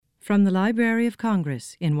From the Library of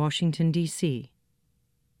Congress in Washington, D.C.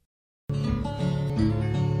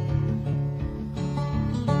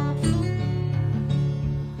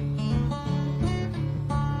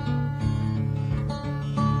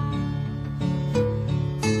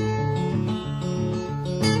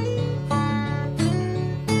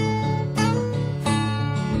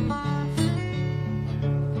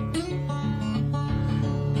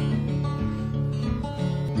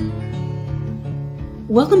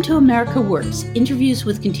 Welcome to America Works, interviews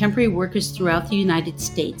with contemporary workers throughout the United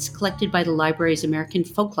States, collected by the Library's American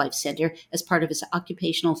Folklife Center as part of its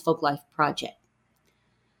Occupational Folklife Project.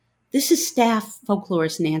 This is staff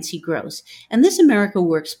folklorist Nancy Gross, and this America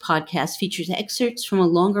Works podcast features excerpts from a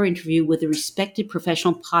longer interview with the respected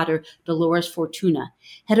professional potter Dolores Fortuna,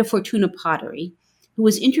 head of Fortuna Pottery, who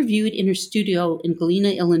was interviewed in her studio in Galena,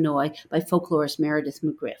 Illinois by folklorist Meredith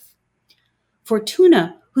McGriff.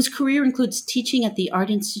 Fortuna, whose career includes teaching at the Art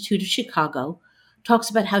Institute of Chicago, talks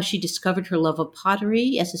about how she discovered her love of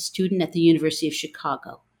pottery as a student at the University of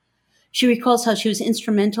Chicago. She recalls how she was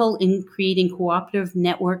instrumental in creating cooperative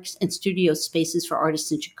networks and studio spaces for artists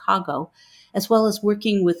in Chicago, as well as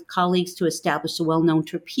working with colleagues to establish the well-known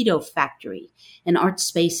Torpedo Factory, an art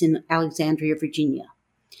space in Alexandria, Virginia.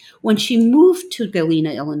 When she moved to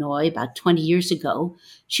Galena, Illinois, about 20 years ago,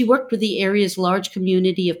 she worked with the area's large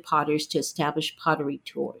community of potters to establish pottery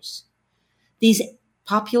tours. These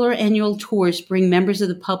popular annual tours bring members of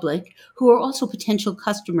the public, who are also potential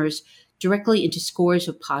customers, directly into scores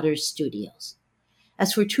of potters' studios.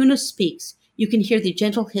 As Fortuna speaks, you can hear the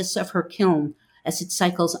gentle hiss of her kiln as it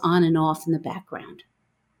cycles on and off in the background.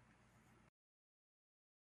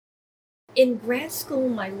 In grad school,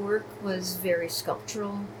 my work was very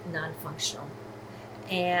sculptural, non-functional.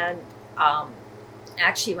 And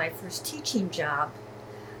actually, my first teaching job,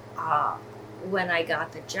 when I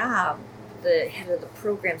got the job, the head of the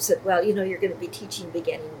program said, well, you're going to be teaching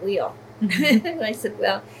beginning wheel. Mm-hmm. And I said,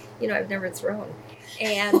 well, I've never thrown.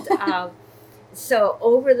 And so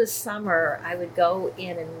over the summer, I would go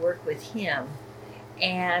in and work with him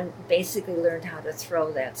and basically learned how to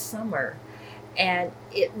throw that summer. And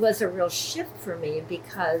it was a real shift for me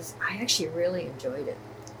because I actually really enjoyed it.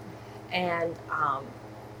 And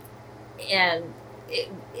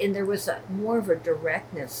there was more of a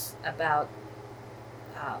directness about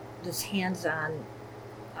this hands-on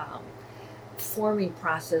forming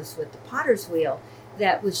process with the potter's wheel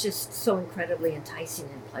that was just so incredibly enticing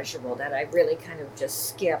and pleasurable that I really kind of just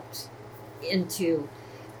skipped into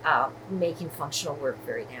making functional work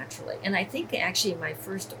very naturally. And I think actually my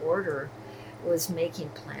first order was making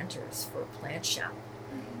planters for a plant shop.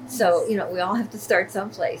 Nice. So, we all have to start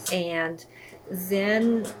someplace. And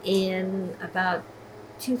then in about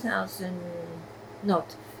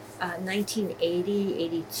 1980,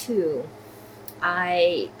 82,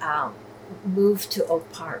 I moved to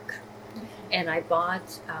Oak Park. And I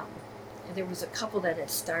bought, there was a couple that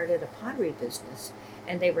had started a pottery business,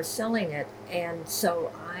 and they were selling it. And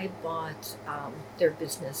so I bought their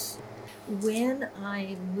business. When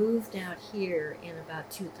I moved out here in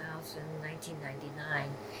about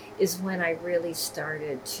 1999, is when I really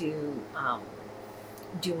started to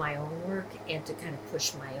do my own work and to kind of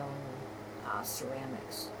push my own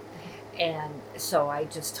ceramics. And so I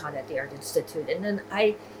just taught at the Art Institute. And then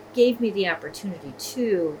I gave me the opportunity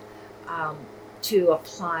to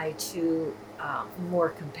apply to more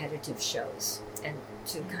competitive shows and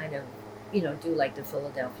to kind of do like the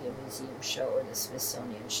Philadelphia Museum show or the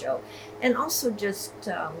Smithsonian show, and also just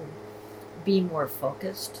be more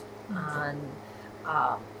focused on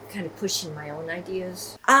kind of pushing my own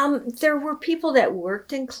ideas. There were people that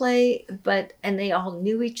worked in clay, and they all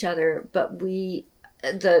knew each other, but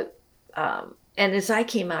and as I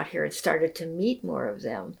came out here and started to meet more of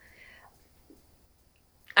them,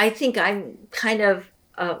 I think I'm kind of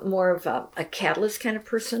more of a catalyst kind of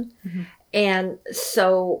person. Mm-hmm. And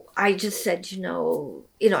so I just said,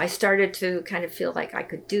 I started to kind of feel like I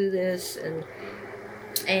could do this, and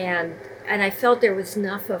I felt there was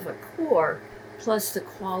enough of a core, plus the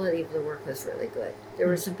quality of the work was really good. There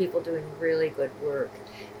were some people doing really good work,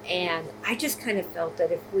 and I just kind of felt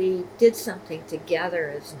that if we did something together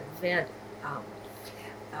as an event,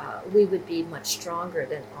 we would be much stronger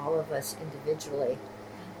than all of us individually,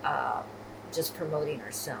 just promoting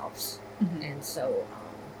ourselves. Mm-hmm. And so...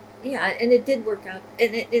 yeah, and it did work out,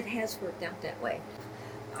 and it has worked out that way.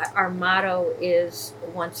 Our motto is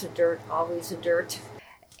once a dirt, always a dirt.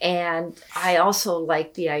 And I also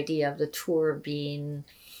like the idea of the tour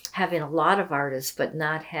having a lot of artists, but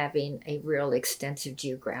not having a real extensive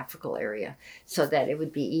geographical area, so that it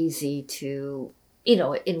would be easy to,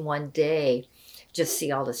 in one day, just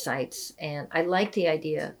see all the sites. And I like the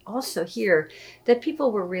idea also here that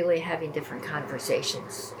people were really having different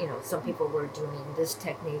conversations. Some people were doing this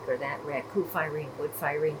technique or that, raku firing, wood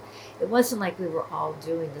firing. It wasn't like we were all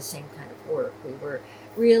doing the same kind of work. We were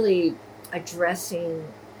really addressing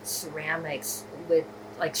ceramics with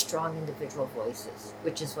like strong individual voices,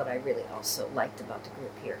 which is what I really also liked about the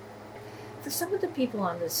group here. For some of the people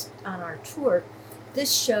on our tour,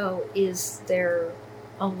 this show is their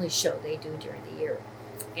only show they do during the year.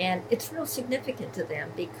 And it's real significant to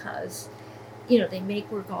them because, they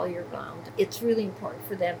make work all year round. It's really important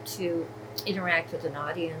for them to interact with an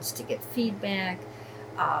audience, to get feedback,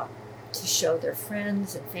 to show their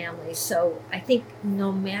friends and family. So I think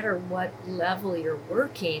no matter what level you're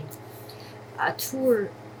working, a tour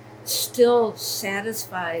still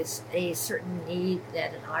satisfies a certain need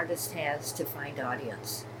that an artist has to find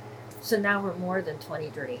audience. So now we're more than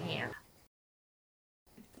 20 dirty hands.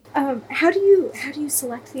 How do you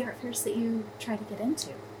select the art fairs that you try to get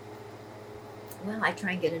into? Well, I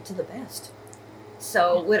try and get into the best.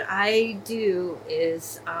 So what I do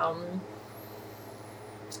is I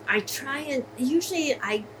try and usually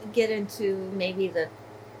I get into maybe the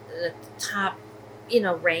top,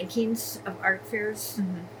 rankings of art fairs,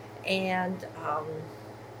 and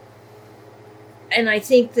I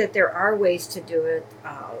think that there are ways to do it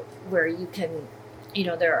where you can,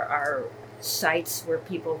 there are sites where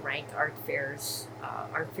people rank art fairs,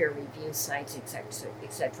 art fair review sites,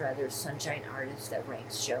 etc. There's Sunshine Artists that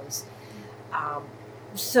ranks shows.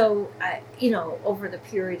 So, over the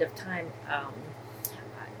period of time,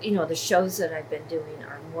 the shows that I've been doing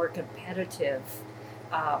are more competitive.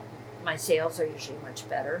 My sales are usually much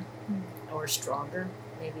better or stronger,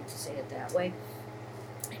 maybe to say it that way.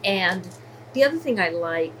 And the other thing I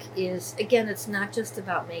like is, again, it's not just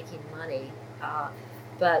about making money,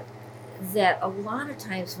 but that a lot of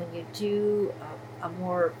times when you do a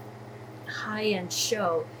more high-end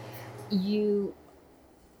show, you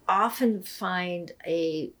often find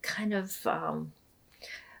a kind of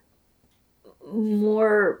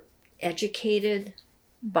more educated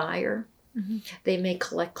buyer. They may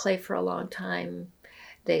collect clay for a long time.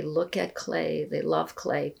 They look at clay. They love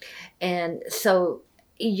clay. And so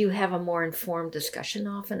you have a more informed discussion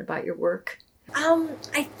often about your work.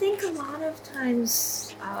 I think a lot of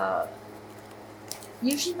times,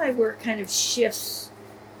 usually my work kind of shifts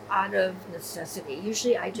out of necessity.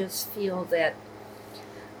 Usually I just feel that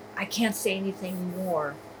I can't say anything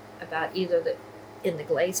more about either in the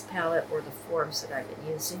glaze palette or the forms that I've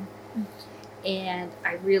been using. And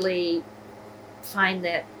I really find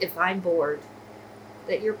that if I'm bored,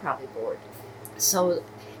 that you're probably bored. So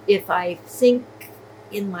if I think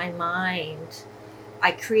in my mind,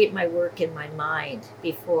 I create my work in my mind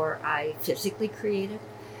before I physically create it.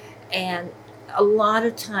 And a lot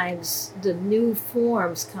of times the new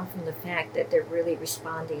forms come from the fact that they're really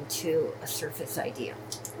responding to a surface idea.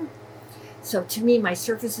 So to me, my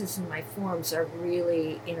surfaces and my forms are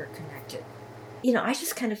really interconnected. I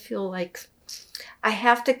just kind of feel like I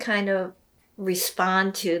have to kind of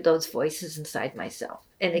respond to those voices inside myself.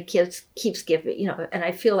 And it keeps giving, and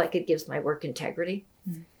I feel like it gives my work integrity.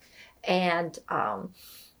 And I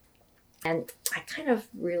kind of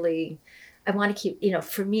really, I want to keep,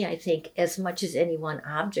 for me, I think as much as any one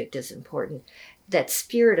object is important, that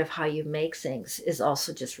spirit of how you make things is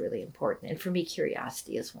also just really important. And for me,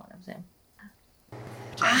 curiosity is one of them.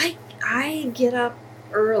 I get up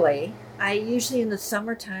early. I usually in the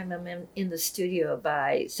summertime, I'm in the studio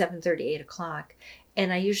by 7:30, 8 o'clock.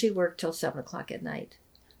 And I usually work till 7 o'clock at night.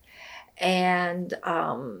 And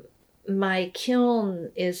my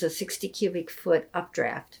kiln is a 60 cubic foot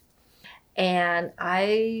updraft. And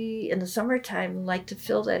I, in the summertime, like to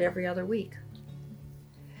fill that every other week.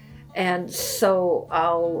 And so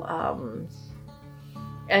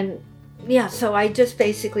so I just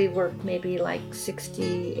basically work maybe like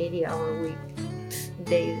 60, 80 hour week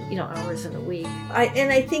days, hours in a week.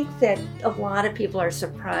 I think that a lot of people are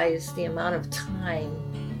surprised the amount of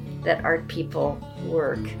time that art people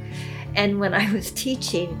work. And when I was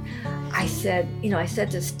teaching, I said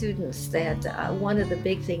to students that one of the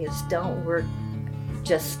big things is don't work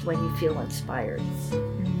just when you feel inspired.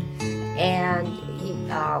 And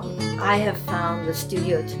I have found the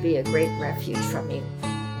studio to be a great refuge for me.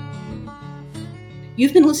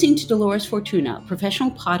 You've been listening to Dolores Fortuna, a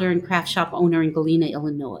professional potter and craft shop owner in Galena,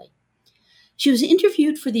 Illinois. She was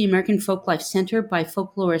interviewed for the American Folklife Center by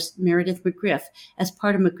folklorist Meredith McGriff as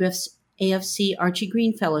part of McGriff's AFC Archie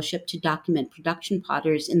Green Fellowship to document production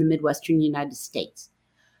potters in the Midwestern United States.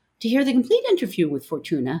 To hear the complete interview with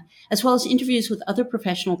Fortuna, as well as interviews with other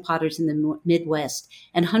professional potters in the Midwest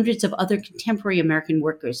and hundreds of other contemporary American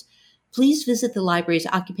workers, please visit the library's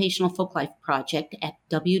Occupational Folklife Project at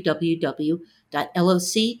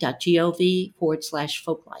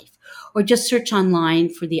www.loc.gov/folklife, or just search online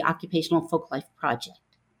for the Occupational Folklife Project.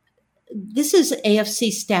 This is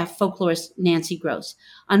AFC staff folklorist Nancy Gross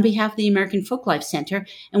on behalf of the American Folklife Center,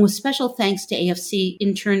 and with special thanks to AFC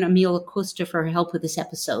intern Emil Acosta for her help with this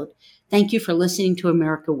episode. Thank you for listening to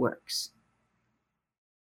America Works.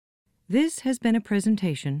 This has been a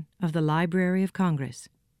presentation of the Library of Congress.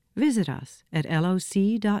 Visit us at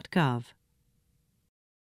loc.gov.